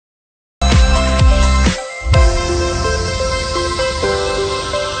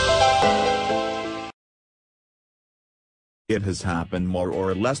It has happened more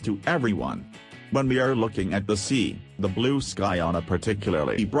or less to everyone. When we are looking at the sea, the blue sky on a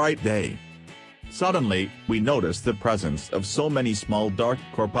particularly bright day, suddenly, we notice the presence of so many small dark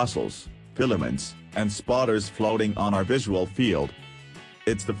corpuscles, filaments, and spotters floating on our visual field.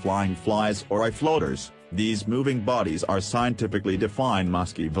 It's the flying flies or eye floaters. These moving bodies are scientifically defined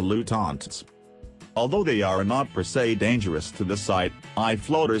musky volutants. Although they are not per se dangerous to the sight, eye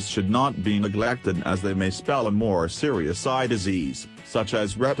floaters should not be neglected as they may spell a more serious eye disease, such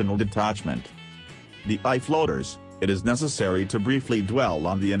as retinal detachment. The eye floaters, it is necessary to briefly dwell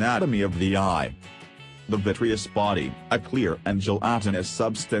on the anatomy of the eye. The vitreous body, a clear and gelatinous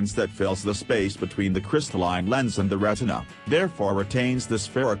substance that fills the space between the crystalline lens and the retina, therefore retains the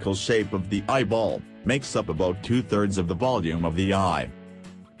spherical shape of the eyeball, makes up about 2/3 of the volume of the eye.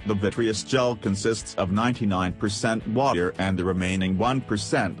 The vitreous gel consists of 99% water and the remaining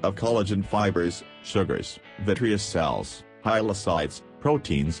 1% of collagen fibers, sugars, vitreous cells, hyalurocytes,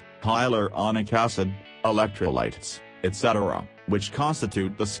 proteins, hyaluronic acid, electrolytes, etc., which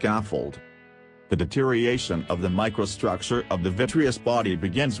constitute the scaffold. The deterioration of the microstructure of the vitreous body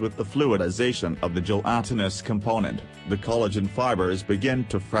begins with the fluidization of the gelatinous component. The collagen fibers begin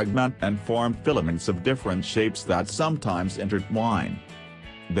to fragment and form filaments of different shapes that sometimes intertwine.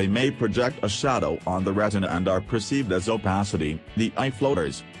 They may project a shadow on the retina and are perceived as opacity. The eye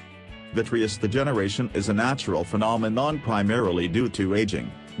floaters. Vitreous degeneration is a natural phenomenon primarily due to aging,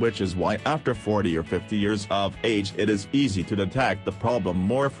 which is why after 40 or 50 years of age it is easy to detect the problem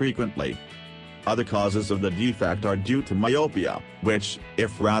more frequently. Other causes of the defect are due to myopia, which,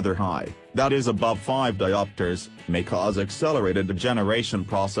 if rather high, that is above 5 diopters, may cause accelerated degeneration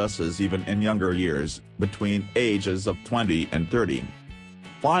processes even in younger years, between ages of 20 and 30.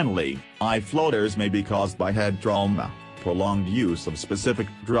 Finally, eye floaters may be caused by head trauma, prolonged use of specific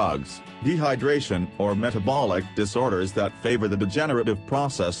drugs, dehydration or metabolic disorders that favor the degenerative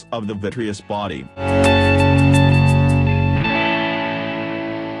process of the vitreous body.